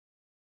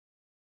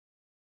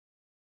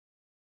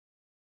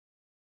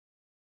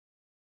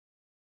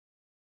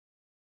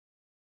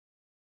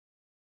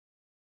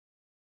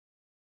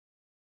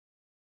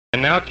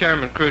And now,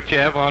 Chairman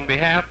Khrushchev, on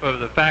behalf of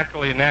the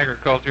faculty in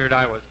agriculture at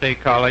Iowa State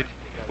College,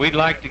 we'd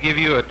like to give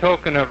you a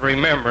token of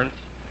remembrance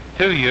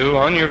to you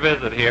on your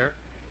visit here.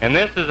 And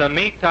this is a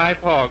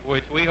meat-type hog,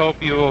 which we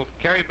hope you will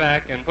carry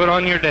back and put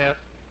on your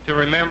desk to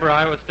remember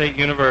Iowa State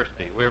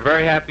University. We're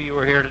very happy you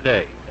were here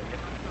today.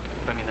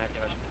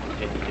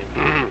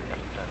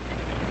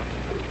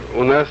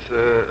 У нас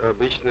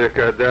обычно,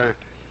 когда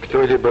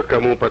кто-либо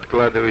кому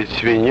подкладывает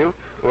свинью,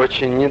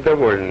 очень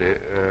недовольны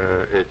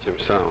этим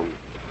самым.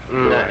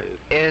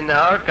 In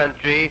our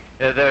country,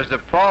 there's a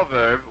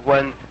proverb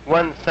when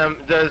one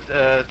does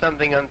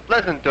something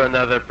unpleasant to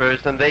another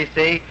person, they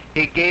say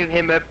he gave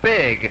him a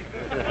pig.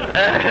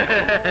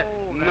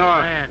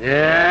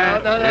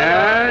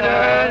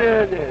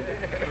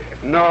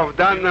 Но в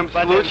данном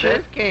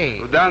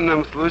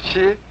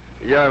случае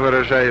я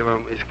выражаю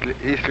вам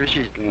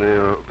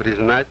исключительную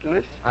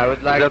признательность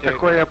за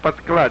такое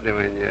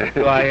подкладывание.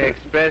 So I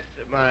express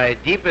my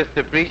deepest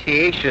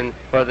appreciation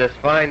for this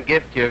fine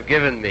gift you have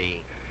given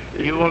me.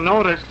 You will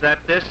notice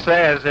that this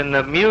says in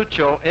the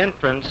mutual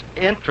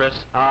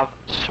interests of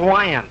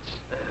Swines.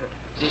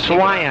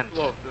 Swines.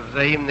 В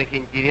взаимных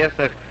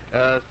интересах,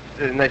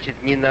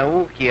 значит, не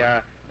науки,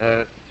 а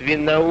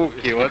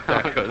свиннауки, вот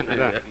так вот.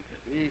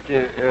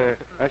 Видите,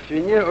 о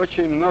свине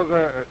очень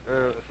много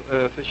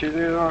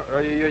сочинено о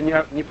ее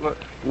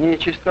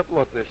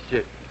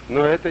нечистоплотности,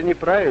 но это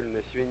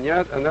неправильно.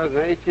 Свинья, она,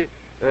 знаете,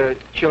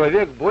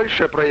 человек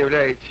больше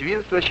проявляет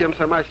свинство, чем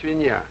сама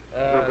свинья.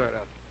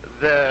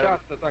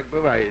 Часто так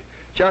бывает.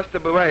 Часто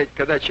бывает,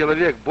 когда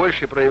человек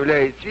больше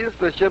проявляет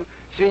свинство, чем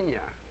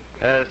свинья.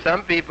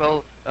 Some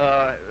people,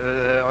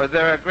 there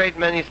are a great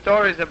many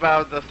stories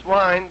about the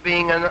swine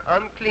being an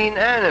unclean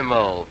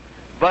animal.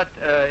 But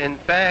in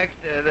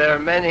fact, there are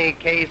many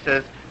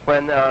cases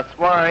when a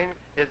swine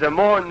is a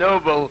more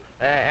noble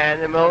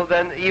animal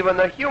than even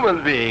a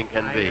human being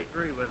can be. I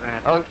agree with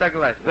that. Он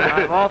согласен.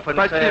 I've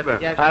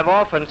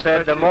often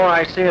said the more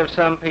I see of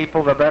some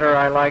people, the better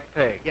I like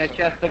pigs. Я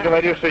часто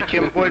говорю, что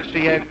чем больше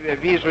я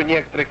вижу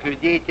некоторых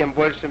людей, тем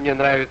больше мне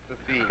нравятся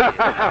свиньи.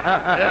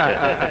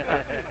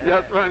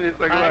 Я с вами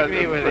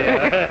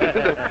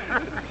согласен.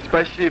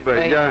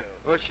 Спасибо. Я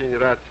очень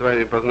рад с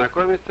вами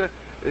познакомиться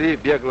и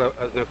бегло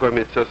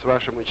ознакомиться с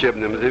вашим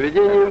учебным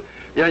заведением.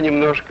 Я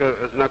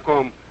немножко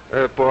знаком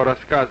по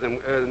рассказам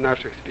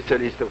наших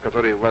специалистов,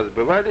 которые у вас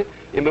бывали,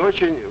 и мы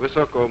очень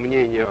высокого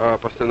мнения о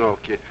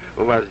постановке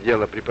у вас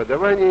дела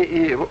преподавания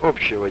и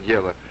общего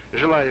дела.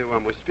 Желаю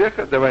вам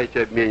успеха,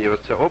 давайте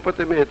обмениваться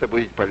опытами, это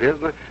будет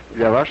полезно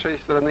для вашей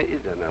страны и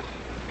для нас.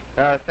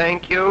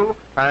 Thank you.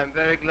 I'm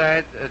very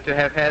glad to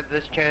have had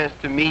this chance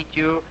to meet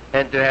you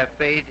and to have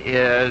paid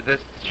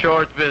this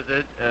short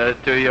visit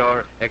to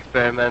your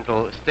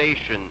experimental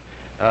station.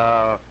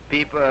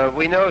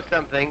 We know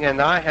something,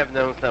 and I have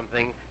known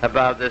something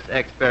about this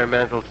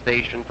experimental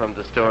station from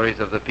the stories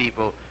of the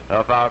people,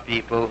 of our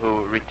people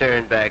who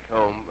returned back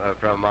home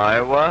from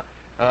Iowa.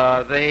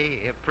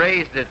 They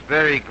praised it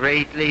very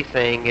greatly,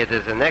 saying it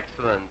is an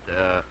excellent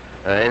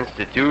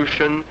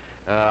institution.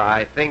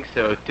 I think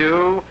so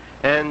too.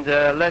 And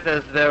let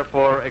us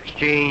therefore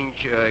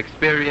exchange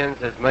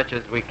experience as much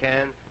as we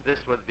can.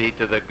 This would be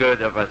to the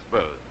good of us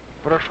both.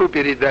 Прошу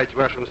передать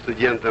вашим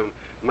студентам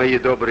мои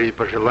добрые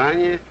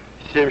пожелания,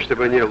 с тем,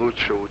 чтобы они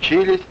лучше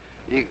учились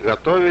и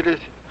готовились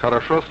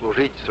хорошо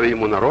служить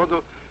своему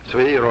народу,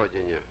 своей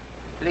родине.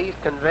 Please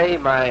convey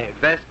my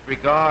best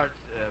regards,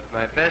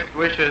 my best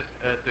wishes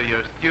to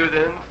your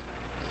students,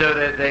 so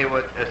that they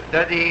would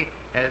study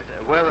as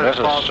well as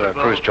possible.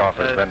 Khrushchev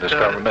has been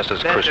discovered.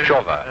 Mrs.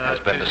 Khrushcheva has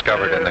been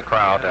discovered in the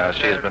crowd.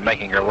 She has been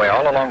making her way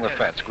all along the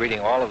fence, greeting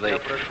all of the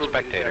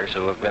spectators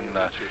who have been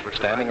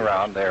standing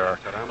around. They are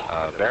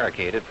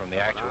barricaded from the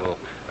actual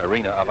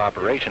arena of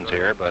operations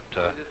here, but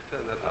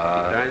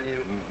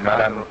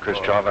Madame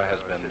Khrushcheva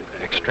has been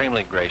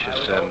extremely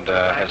gracious and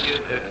has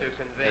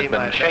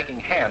been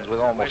shaking hands with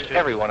almost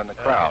everyone in the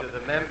crowd.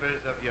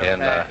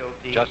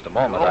 In just a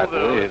moment, I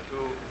believe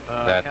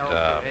that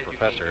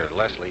Professor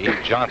Leslie E.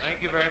 Johnson,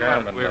 Thank you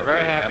very much. We're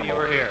very happy you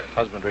were here.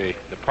 Husbandry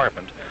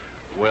Department,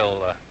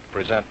 will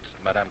present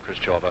Madame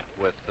Khrushcheva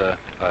with a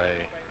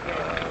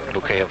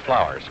bouquet of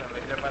flowers.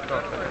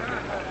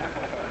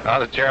 Now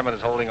the chairman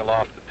is holding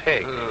aloft the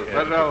pig.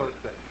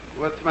 Пожалуйста.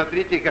 Вот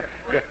смотрите,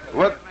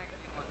 вот,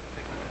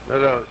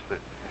 пожалуйста.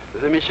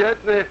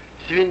 Замечательная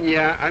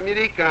свинья,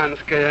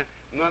 американская,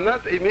 но она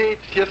имеет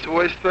все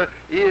свойства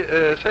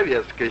и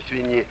советской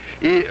свиньи.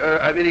 И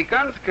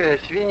американская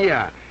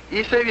свинья,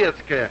 и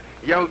советская,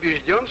 я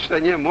убежден, что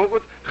они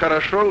могут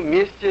хорошо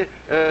вместе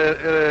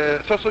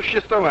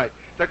сосуществовать.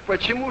 Так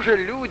почему же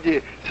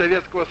люди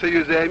Советского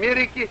Союза и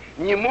Америки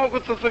не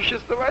могут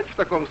сосуществовать в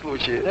таком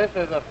случае? This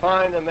is a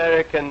fine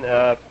American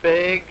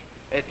pig.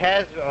 It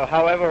has,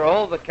 however,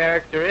 all the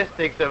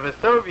characteristics of a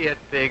Soviet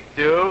pig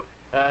too.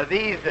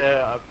 These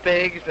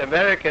pigs,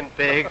 American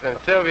pigs and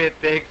Soviet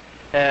pigs,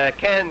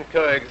 can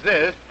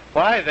coexist.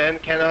 Why then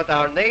cannot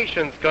our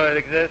nations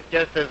coexist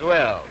just as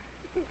well?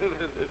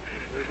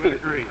 We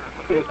agree.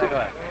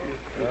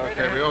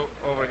 Okay, we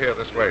over here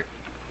this way.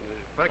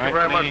 Thank you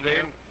very much,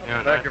 Dean.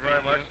 Thank you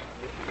very much.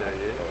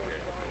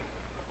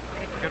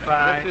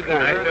 Goodbye. До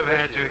свидания. Nice to have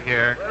had you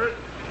here.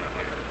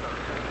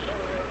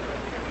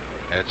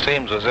 It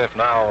seems as if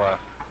now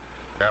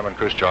Chairman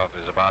Khrushchev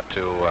is about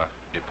to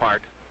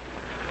depart,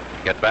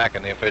 get back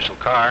in the official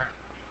car.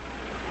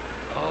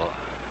 Oh,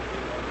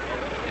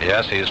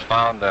 yes, he's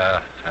found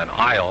an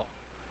aisle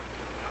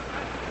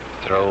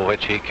through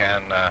which he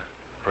can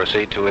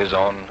proceed to his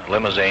own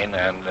limousine,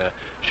 and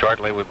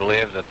shortly we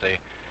believe that the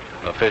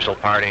official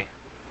party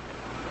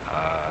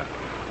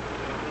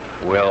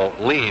will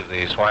leave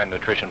the swine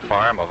nutrition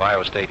farm of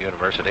Iowa State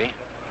University.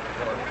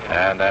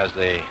 And as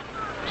the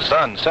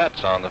sun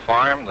sets on the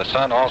farm, the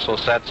sun also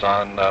sets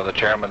on the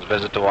chairman's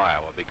visit to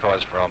Iowa,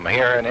 because from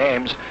here in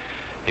Ames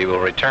he will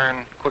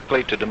return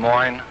quickly to Des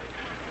Moines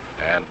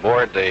and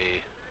board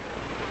the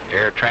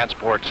Air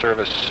Transport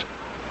Service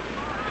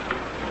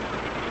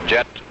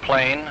jet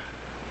plane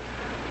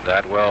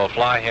that will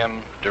fly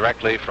him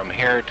directly from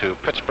here to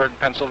Pittsburgh,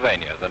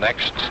 Pennsylvania, the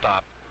next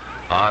stop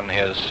on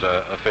his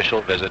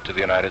official visit to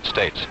the United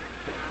States.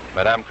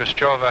 Madame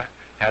Khrushcheva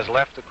has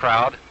left the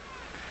crowd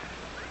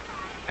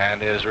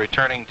and is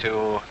returning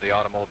to the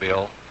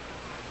automobile.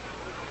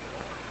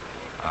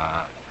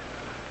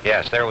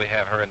 Yes, there we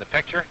have her in the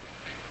picture.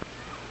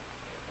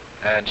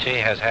 And she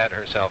has had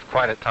herself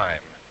quite a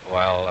time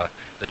while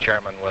the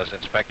chairman was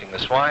inspecting the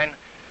swine.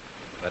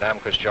 Madame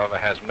Khrushcheva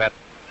has met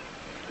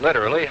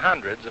literally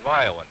hundreds of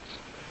Iowans.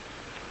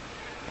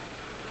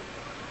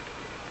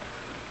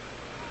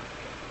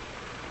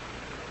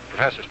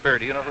 Professor Spear,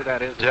 do you know who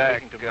that is?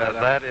 Jack,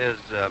 that is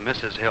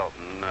Mrs.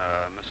 Hilton,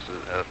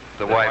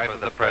 the wife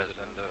of the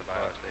president of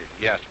Iowa State.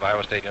 Yes, of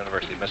Iowa State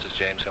University, Mrs.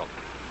 James Hilton.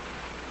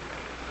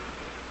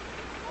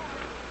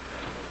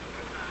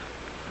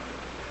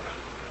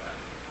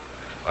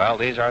 Well,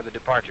 these are the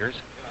departures,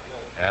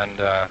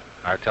 and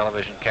our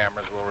television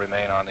cameras will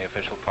remain on the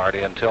official party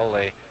until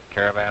the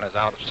caravan is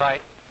out of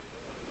sight.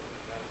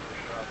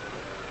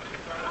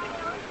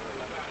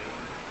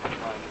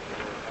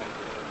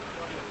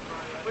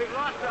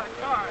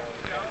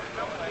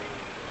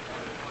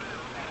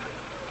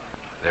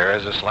 There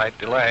is a slight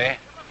delay.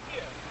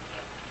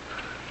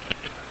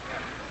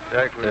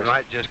 Jack, we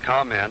might just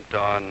comment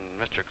on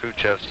Mr.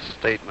 Khrushchev's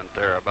statement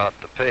there about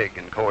the pig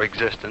and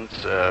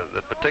coexistence.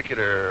 The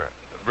particular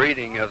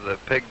breeding of the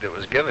pig that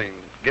was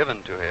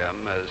given to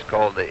him is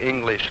called the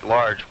English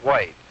large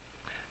white.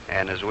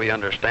 And as we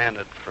understand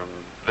it from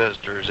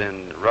visitors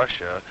in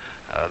Russia,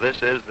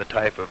 this is the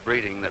type of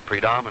breeding that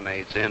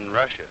predominates in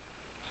Russia.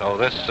 So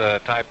this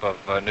type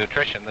of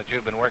nutrition that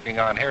you've been working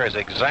on here is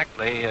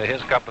exactly his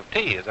cup of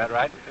tea, is that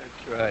right?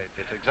 That's right.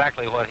 It's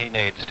exactly what he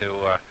needs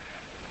to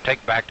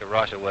take back to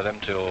Russia with him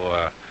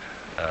to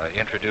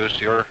introduce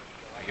your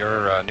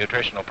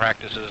nutritional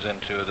practices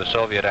into the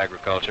Soviet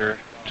agriculture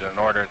in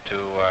order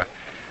to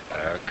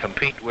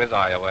compete with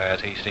Iowa,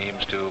 as he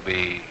seems to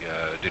be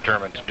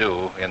determined to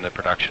do in the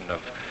production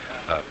of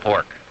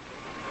pork.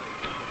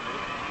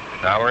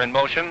 Now we're in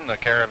motion. The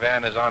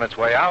caravan is on its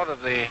way out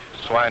of the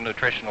swine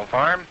nutritional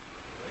farm.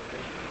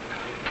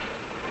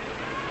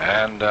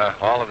 And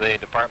all of the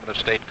Department of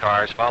State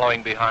cars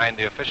following behind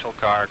the official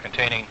car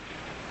containing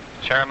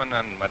Chairman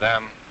and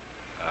Madame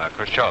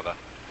Khrushcheva.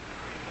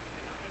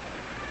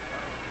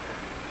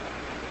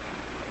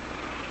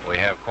 We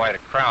have quite a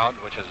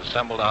crowd which has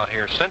assembled out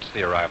here since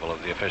the arrival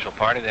of the official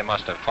party. They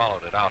must have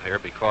followed it out here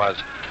because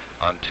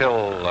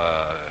until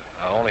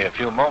only a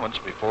few moments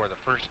before the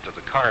first of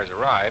the cars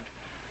arrived,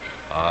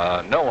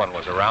 no one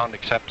was around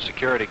except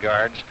security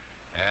guards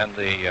and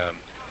the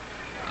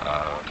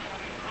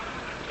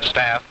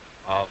staff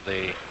of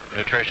the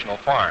nutritional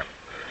farm.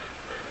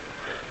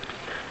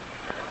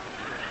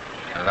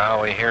 And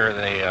now we hear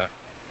the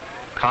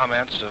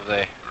comments of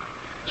the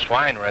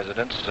swine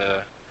residents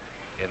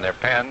in their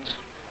pens.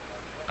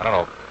 I don't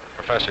know,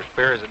 Professor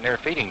Spear, is it near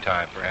feeding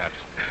time, perhaps?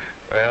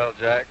 Well,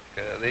 Jack,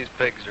 these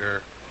pigs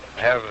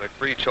have a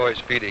free choice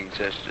feeding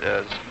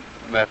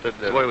method.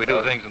 That's the way we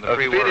do things in the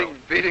free world.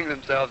 Feeding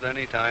themselves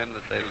any time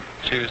that they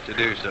choose to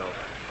do so.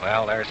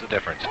 Well, there's the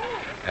difference.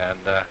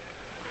 And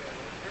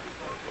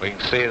we can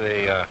see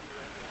the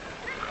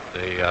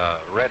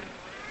red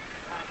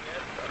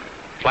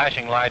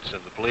flashing lights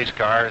of the police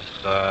cars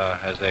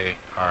as they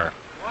are.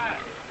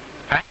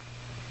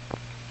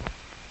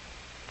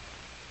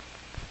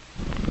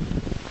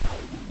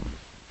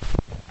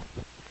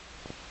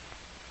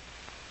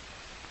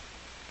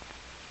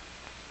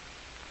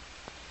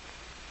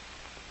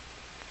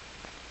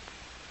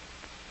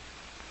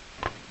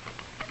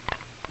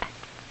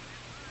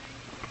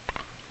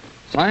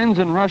 Signs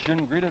in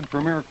Russian greeted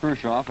Premier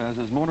Khrushchev as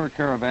his motor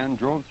caravan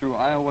drove through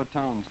Iowa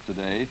towns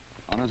today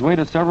on his way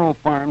to several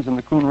farms in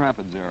the Coon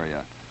Rapids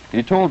area.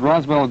 He told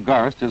Roswell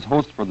Garst, his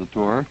host for the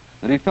tour,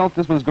 that he felt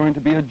this was going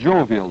to be a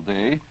jovial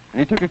day, and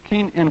he took a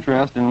keen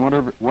interest in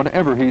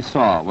whatever he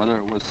saw, whether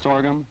it was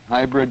sorghum,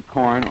 hybrid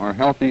corn, or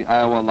healthy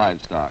Iowa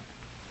livestock.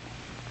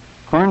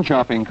 Corn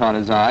chopping caught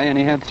his eye, and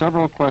he had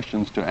several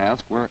questions to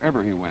ask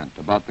wherever he went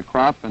about the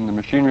crop and the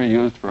machinery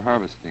used for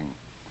harvesting.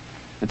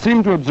 It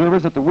seemed to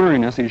observers that the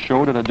weariness he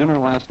showed at a dinner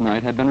last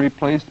night had been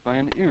replaced by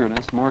an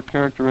eagerness more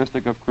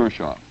characteristic of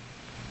Khrushchev.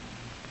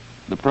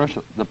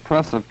 The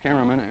press of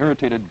cameramen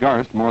irritated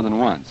Garst more than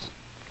once.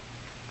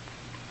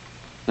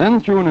 Then,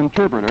 through an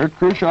interpreter,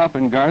 Khrushchev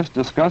and Garst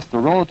discussed the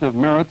relative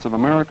merits of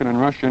American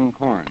and Russian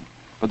corn.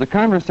 But the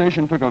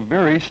conversation took a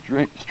very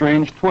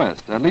strange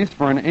twist, at least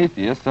for an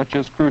atheist such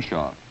as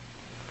Khrushchev.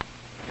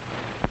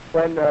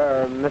 When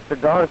Mr.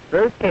 Garst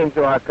first came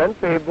to our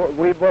country,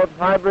 we bought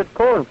hybrid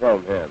corn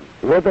from him.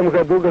 В этом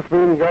году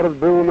господин Гарст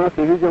был у нас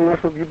и видел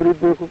нашу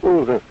гибридную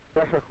кукурузу.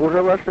 Наша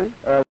хуже вашей?